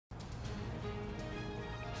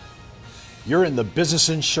You're in the Business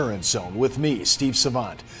Insurance Zone with me, Steve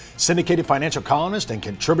Savant, syndicated financial columnist and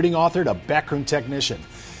contributing author to Backroom Technician.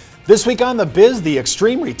 This week on The Biz, the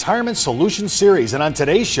Extreme Retirement Solutions Series. And on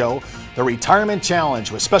today's show, the Retirement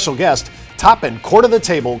Challenge with special guest, top and core to the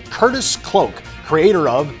table, Curtis Cloke, creator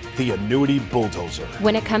of the Annuity Bulldozer.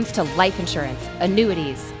 When it comes to life insurance,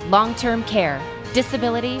 annuities, long-term care,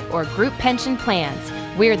 disability, or group pension plans,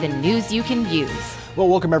 we're the news you can use. Well,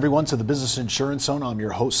 welcome everyone to the Business Insurance Zone. I'm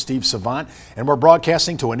your host, Steve Savant, and we're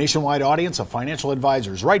broadcasting to a nationwide audience of financial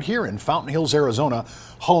advisors right here in Fountain Hills, Arizona,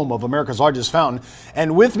 home of America's largest fountain.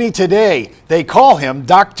 And with me today, they call him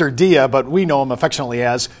Dr. Dia, but we know him affectionately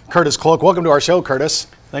as Curtis Cloke. Welcome to our show, Curtis.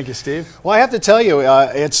 Thank you, Steve. Well, I have to tell you,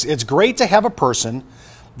 it's great to have a person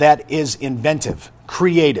that is inventive,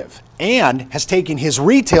 creative, and has taken his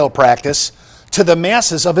retail practice to the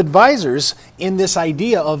masses of advisors in this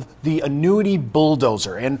idea of the Annuity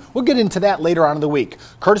Bulldozer. And we'll get into that later on in the week.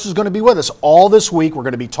 Curtis is going to be with us all this week. We're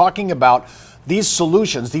going to be talking about these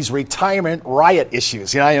solutions, these retirement riot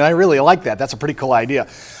issues. And I really like that. That's a pretty cool idea.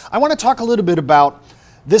 I want to talk a little bit about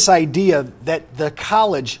this idea that the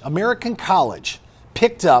college, American college,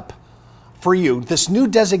 picked up for you, this new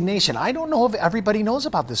designation. I don't know if everybody knows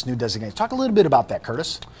about this new designation. Talk a little bit about that,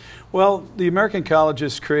 Curtis. Well, the American College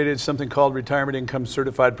has created something called Retirement Income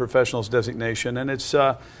Certified Professionals Designation, and it's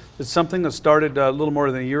something that started a little more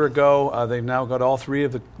than a year ago. They've now got all three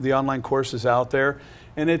of the online courses out there,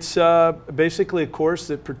 and it's basically a course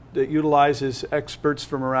that utilizes experts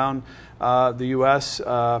from around the U.S.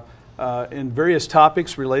 In various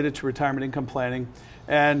topics related to retirement income planning.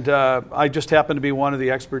 And I just happen to be one of the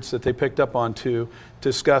experts that they picked up on to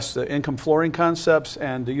discuss the income flooring concepts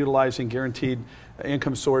and utilizing guaranteed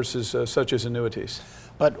income sources such as annuities.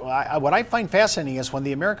 But what I find fascinating is when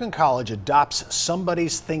the American College adopts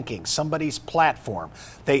somebody's thinking, somebody's platform,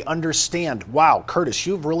 they understand, wow, Curtis,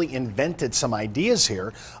 you've really invented some ideas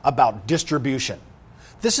here about distribution.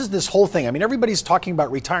 This is this whole thing. I mean, everybody's talking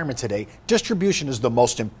about retirement today. Distribution is the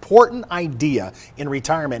most important idea in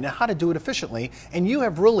retirement and how to do it efficiently. And you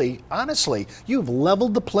have really, honestly, you've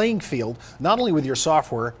leveled the playing field, not only with your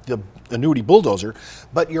software, the Annuity Bulldozer,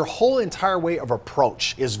 but your whole entire way of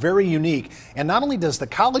approach is very unique. And not only does the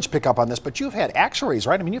college pick up on this, but you've had actuaries,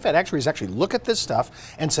 right? I mean, you've had actuaries actually look at this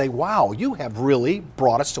stuff and say, wow, you have really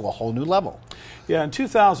brought us to a whole new level. Yeah, in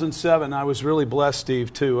 2007, I was really blessed,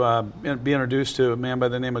 Steve, to be introduced to a man by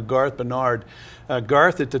the name of Garth Bernard.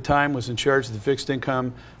 Garth, at the time, was in charge of the fixed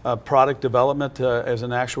income product development as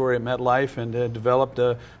an actuary at MetLife, and developed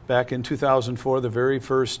back in 2004 the very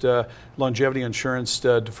first longevity insurance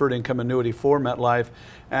deferred income annuity for MetLife.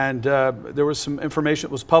 And there was some information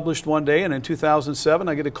that was published one day, and in 2007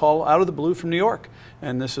 I get a call out of the blue from New York,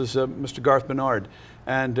 and this is Mr. Garth Bernard.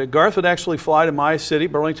 And Garth would actually fly to my city,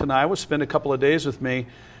 Burlington, Iowa, spend a couple of days with me,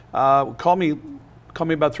 call me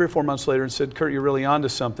about 3 or 4 months later and said, Kurt, you're really onto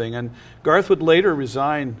something. And Garth would later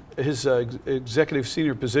resign his executive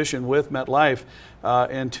senior position with MetLife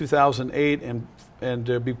in 2008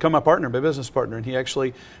 and become my partner, my business partner. And he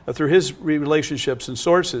actually, through his relationships and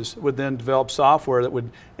sources, would then develop software that would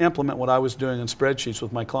implement what I was doing in spreadsheets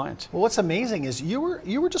with my clients. Well, what's amazing is you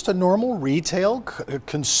were just a normal retail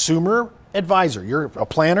consumer advisor. You're a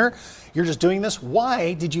planner. You're just doing this.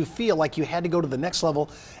 Why did you feel like you had to go to the next level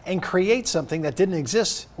and create something that didn't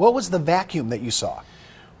exist? What was the vacuum that you saw?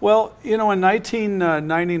 Well, you know, in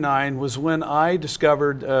 1999 was when I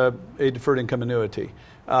discovered a deferred income annuity.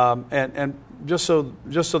 And just so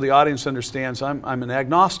the audience understands, I'm an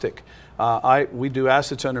agnostic. We do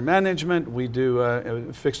assets under management. We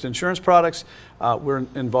do fixed insurance products. We're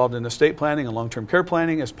involved in estate planning and long-term care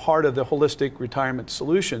planning as part of the holistic retirement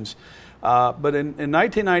solutions. But in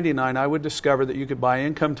 1999, I would discover that you could buy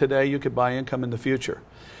income today, you could buy income in the future.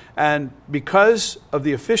 And because of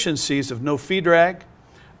the efficiencies of no fee drag,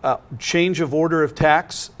 change of order of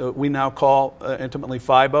tax, we now call intimately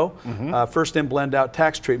FIBO, first in blend out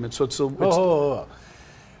tax treatment. So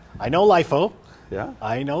I know LIFO. Yeah.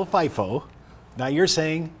 I know FIFO. Now you're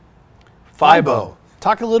saying FIBO.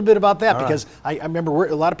 Talk a little bit about that, All because I remember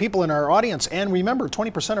a lot of people in our audience, and remember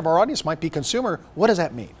 20% of our audience might be consumer. What does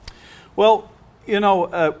that mean? Well, you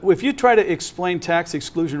know, if you try to explain tax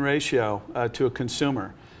exclusion ratio to a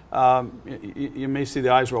consumer, you may see the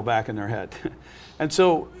eyes roll back in their head. And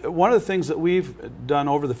so one of the things that we've done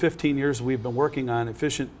over the 15 years we've been working on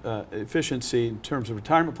efficiency in terms of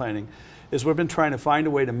retirement planning is we've been trying to find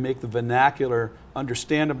a way to make the vernacular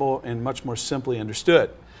understandable and much more simply understood.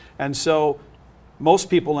 And so most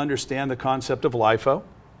people understand the concept of LIFO,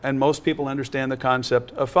 and most people understand the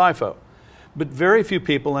concept of FIFO. But very few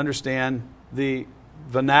people understand the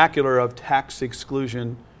vernacular of tax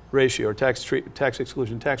exclusion ratio or tax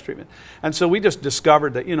exclusion tax treatment. And so we just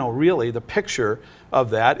discovered that, really the picture of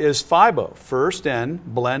that is FIBO, first in,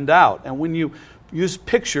 blend out. And when you use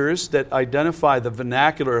pictures that identify the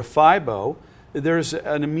vernacular of FIBO, there's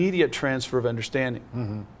an immediate transfer of understanding.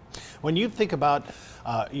 Mm-hmm. When you think about,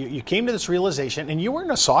 you came to this realization, and you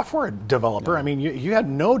weren't a software developer. No. I mean, you had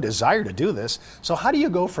no desire to do this. So how do you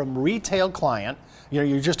go from retail client,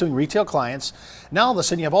 you're just doing retail clients, now all of a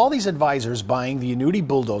sudden you have all these advisors buying the annuity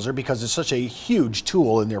bulldozer because it's such a huge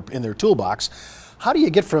tool in their toolbox. How do you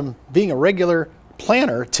get from being a regular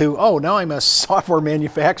planner to, now I'm a software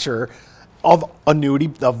manufacturer of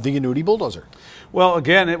the annuity bulldozer? Well,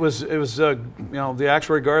 again, it was the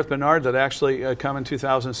actuary Garth Bernard that actually come in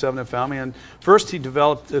 2007 and found me. And first, he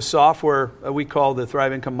developed a software we call the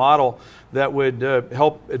Thrive Income Model that would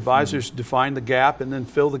help advisors define the gap and then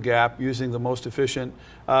fill the gap using the most efficient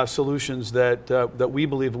solutions that we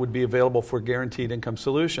believe would be available for guaranteed income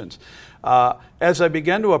solutions. As I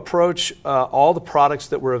began to approach all the products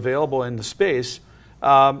that were available in the space,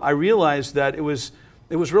 I realized that it was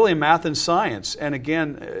really a math and science. And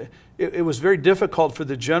again, it was very difficult for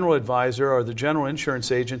the general advisor or the general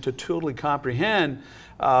insurance agent to totally comprehend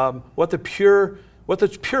what the pure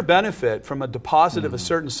benefit from a deposit of a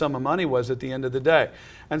certain sum of money was at the end of the day.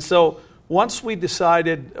 And so once we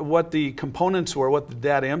decided what the components were, what the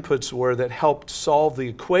data inputs were that helped solve the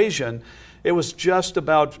equation, it was just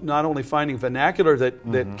about not only finding vernacular that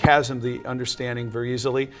chasmed the understanding very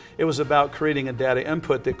easily, it was about creating a data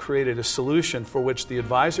input that created a solution for which the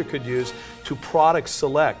advisor could use to product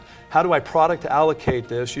select. How do I product allocate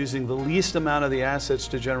this using the least amount of the assets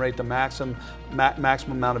to generate the maximum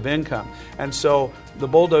amount of income? And so the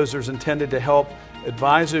bulldozer is intended to help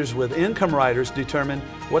advisors with income riders determine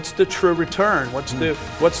what's the true return, what's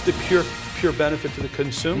the pure benefit to the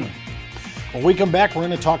consumer. When we come back, we're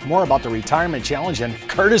going to talk more about the Retirement Challenge and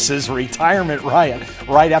Curtis's Retirement Riot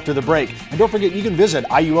right after the break. And don't forget, you can visit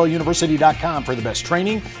IULUniversity.com for the best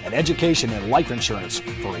training and education in life insurance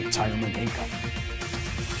for retirement income.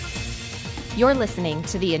 You're listening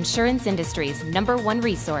to the insurance industry's #1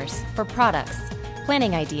 resource for products,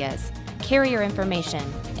 planning ideas, carrier information,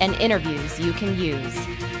 and interviews you can use.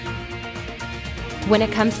 When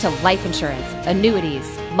it comes to life insurance,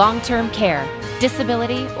 annuities, long-term care,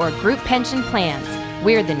 disability, or group pension plans,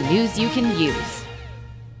 we're the news you can use.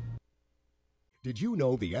 Did you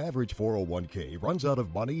know the average 401k runs out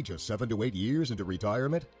of money just 7 to 8 years into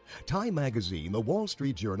retirement? Time Magazine, the Wall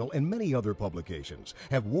Street Journal, and many other publications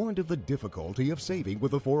have warned of the difficulty of saving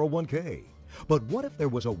with a 401k. But what if there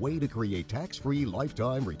was a way to create tax-free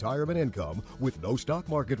lifetime retirement income with no stock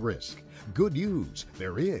market risk? Good news,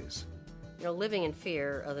 there is. Living in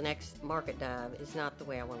fear of the next market dive is not the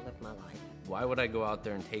way I want to live my life. Why would I go out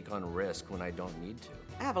there and take on risk when I don't need to?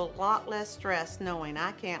 I have a lot less stress knowing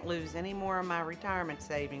I can't lose any more of my retirement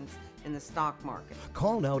savings in the stock market.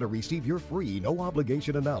 Call now to receive your free,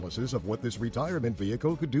 no-obligation analysis of what this retirement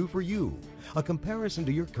vehicle could do for you, a comparison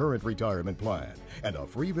to your current retirement plan, and a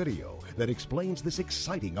free video that explains this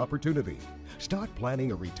exciting opportunity. Start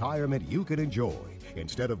planning a retirement you can enjoy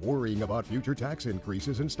instead of worrying about future tax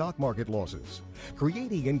increases and stock market losses.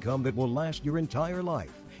 Creating income that will last your entire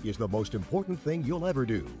life is the most important thing you'll ever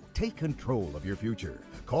do. Take control of your future.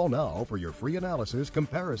 Call now for your free analysis,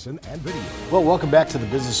 comparison, and video. Well, welcome back to the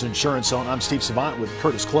Business Insurance Zone. I'm Steve Savant with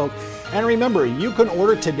Curtis Cloke. And remember, you can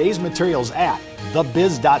order today's materials at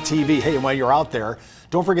thebiz.tv. Hey, while you're out there,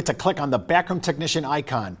 don't forget to click on the Backroom Technician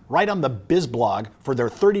icon right on the Biz blog for their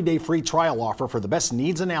 30-day free trial offer for the best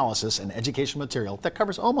needs analysis and education material that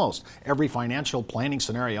covers almost every financial planning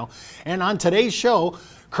scenario. And on today's show,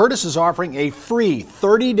 Curtis is offering a free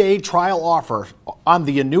 30-day trial offer on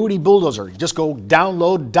the Annuity Bulldozer. Just go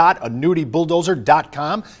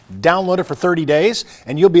download.annuitybulldozer.com, download it for 30 days,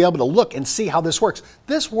 and you'll be able to look and see how this works.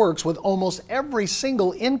 This works with almost every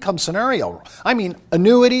single income scenario. I mean,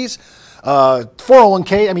 annuities,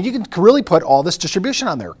 401k, I mean, you can really put all this distribution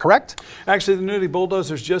on there, correct? Actually, the Annuity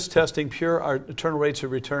Bulldozer is just testing pure internal rates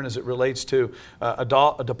of return as it relates to a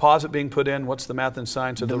deposit being put in, what's the math and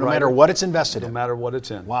science of the No matter what it's invested in. No matter what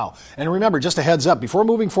it's in. Wow. And remember, just a heads up, before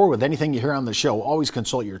moving forward with anything you hear on the show, always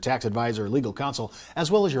consult your tax advisor or legal counsel,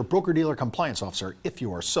 as well as your broker-dealer compliance officer if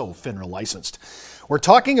you are so FINRA licensed. We're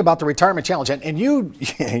talking about the Retirement Challenge, and you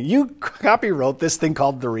copywrote this thing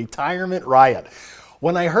called the Retirement Riot.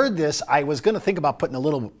 When I heard this, I was going to think about putting a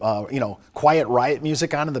little, quiet riot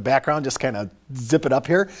music on in the background, just kind of zip it up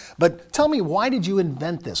here. But tell me, why did you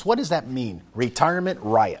invent this? What does that mean, Retirement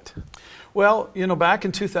Riot? Well, you know, back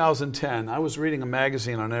in 2010, I was reading a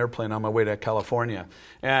magazine on an airplane on my way to California.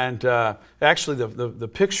 And actually, the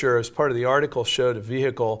picture as part of the article showed a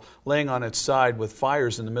vehicle laying on its side with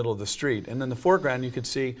fires in the middle of the street. And in the foreground, you could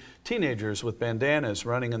see teenagers with bandanas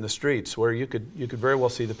running in the streets, where you could very well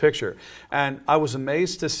see the picture. And I was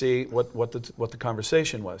amazed to see what the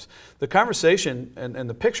conversation was. The conversation and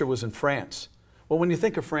the picture was in France. Well, when you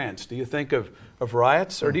think of France, do you think of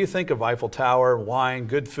riots, or do you think of Eiffel Tower, wine,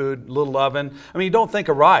 good food, little oven? I mean, you don't think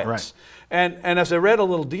of riots. Right. And as I read a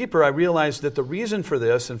little deeper, I realized that the reason for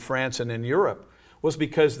this in France and in Europe was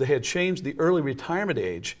because they had changed the early retirement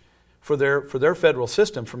age for their federal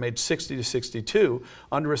system from age 60 to 62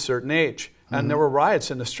 under a certain age. And there were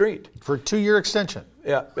riots in the street. For a 2-year extension.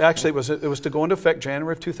 Yeah, actually, it was to go into effect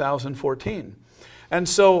January of 2014. And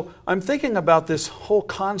so I'm thinking about this whole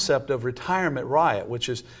concept of retirement riot, which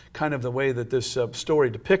is kind of the way that this story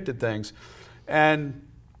depicted things. And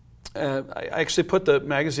I actually put the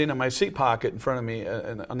magazine in my seat pocket in front of me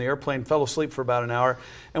on the airplane, fell asleep for about an hour.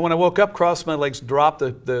 And when I woke up, crossed my legs, dropped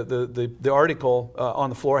the article on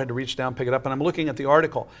the floor, I had to reach down, pick it up, and I'm looking at the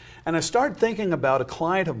article. And I started thinking about a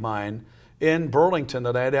client of mine in Burlington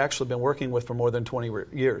that I had actually been working with for more than 20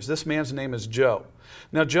 years. This man's name is Joe.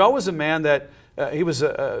 Now, Joe was a man that he was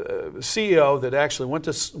a CEO that actually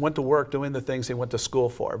went to work doing the things he went to school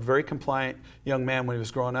for. A very compliant young man when he was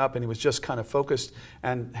growing up, and he was just kind of focused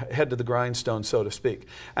and head to the grindstone, so to speak.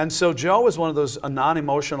 And so Joe was one of those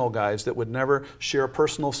non-emotional guys that would never share a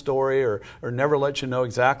personal story or never let you know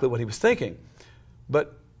exactly what he was thinking.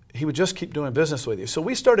 But he would just keep doing business with you. So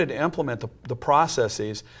we started to implement the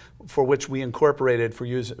processes for which we incorporated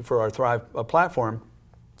for our Thrive platform.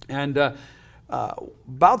 And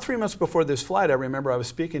about 3 months before this flight, I remember I was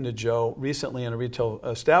speaking to Joe recently in a retail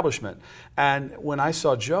establishment. And when I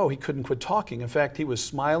saw Joe, he couldn't quit talking. In fact, he was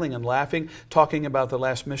smiling and laughing, talking about the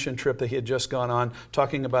last mission trip that he had just gone on,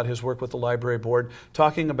 talking about his work with the library board,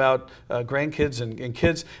 talking about grandkids and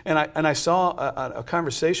kids. And I saw a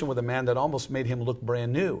conversation with a man that almost made him look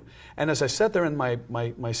brand new. And as I sat there in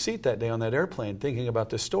my seat that day on that airplane thinking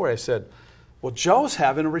about this story, I said, well, Joe's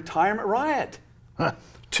having a retirement riot.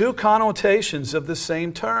 Two connotations of the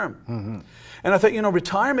same term. And I thought, you know,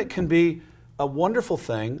 retirement can be a wonderful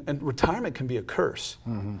thing, and retirement can be a curse.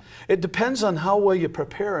 It depends on how well you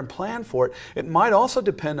prepare and plan for it. It might also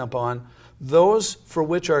depend upon those for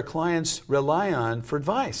which our clients rely on for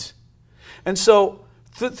advice. And so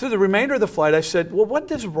through the remainder of the flight, I said, well, what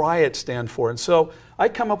does RIOT stand for? And so I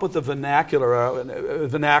come up with a vernacular, an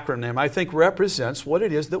acronym I think represents what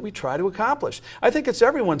it is that we try to accomplish. I think it's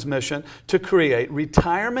everyone's mission to create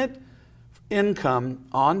retirement income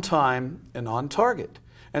on time and on target.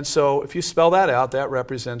 And so if you spell that out, that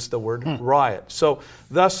represents the word RIOT. So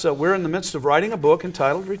thus, we're in the midst of writing a book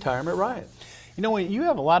entitled Retirement Riot. You know, you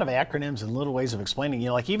have a lot of acronyms and little ways of explaining, you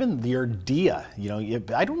know, like even your DIA, you know,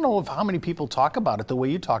 I don't know how many people talk about it the way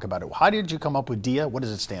you talk about it. How did you come up with DIA? What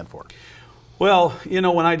does it stand for? Well, you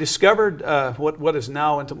know, when I discovered what is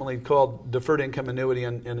now intimately called deferred income annuity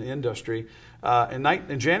in the industry,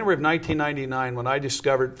 in January of 1999, when I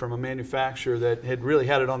discovered from a manufacturer that had really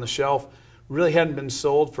had it on the shelf, really hadn't been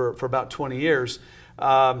sold for about 20 years,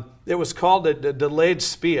 it was called a delayed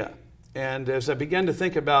SPIA. And as I began to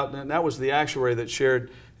think about, and that was the actuary that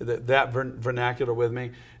shared that vernacular with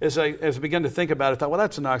me, as I began to think about it, I thought, well,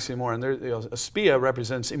 that's an oxymoron. There, you know, a SPIA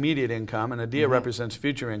represents immediate income, and a DIA represents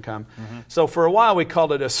future income. So for a while, we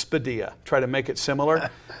called it a SPIDIA, try to make it similar.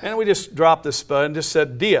 And we just dropped the SPA and just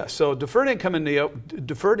said DIA. So deferred income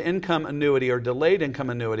annuity or delayed income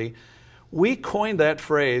annuity. We coined that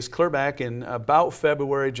phrase clear back in about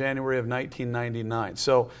February, January of 1999.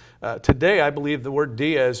 So today, I believe the word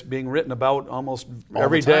DIA is being written about almost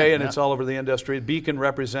every day, and it's all over the industry. Beacon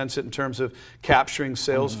represents it in terms of capturing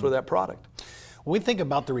sales for that product. When we think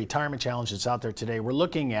about the retirement challenge that's out there today, we're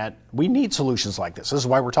looking at, we need solutions like this. This is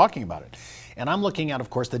why we're talking about it. And I'm looking at, of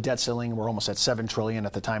course, the debt ceiling. We're almost at $7 trillion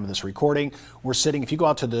at the time of this recording. We're sitting, if you go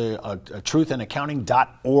out to the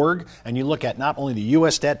truthandaccounting.org and you look at not only the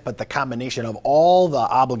U.S. debt, but the combination of all the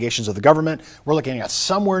obligations of the government, we're looking at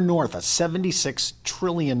somewhere north of $76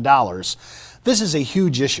 trillion. This is a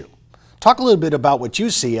huge issue. Talk a little bit about what you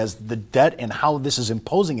see as the debt and how this is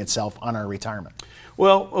imposing itself on our retirement.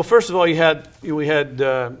 Well, first of all, we had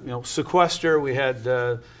sequester. We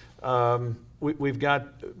had we've got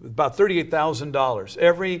about $38,000.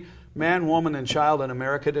 Every man, woman, and child in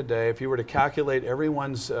America today, if you were to calculate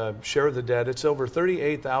everyone's share of the debt, it's over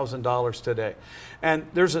 $38,000 today. And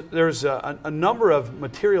there's a number of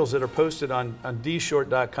materials that are posted on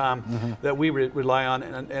dshort.com that we rely on.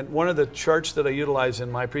 And one of the charts that I utilize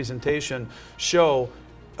in my presentation show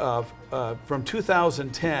from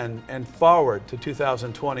 2010 and forward to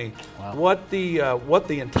 2020, what the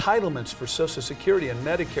entitlements for Social Security and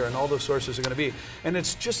Medicare and all those sources are going to be, and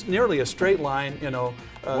it's just nearly a straight line,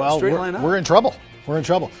 straight line up. We're in trouble. We're in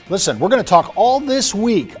trouble. Listen, we're going to talk all this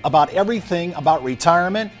week about everything about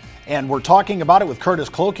retirement, and we're talking about it with Curtis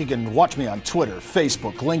Cloke. You can watch me on Twitter,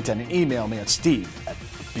 Facebook, LinkedIn, and email me at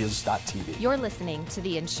steve@biz.tv. You're listening to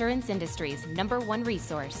the insurance industry's #1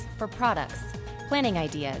 resource for products, planning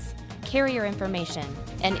ideas, carrier information,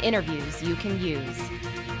 and interviews you can use.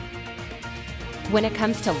 When it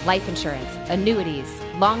comes to life insurance, annuities,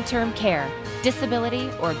 long-term care,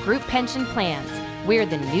 disability, or group pension plans, we're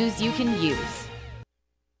the news you can use.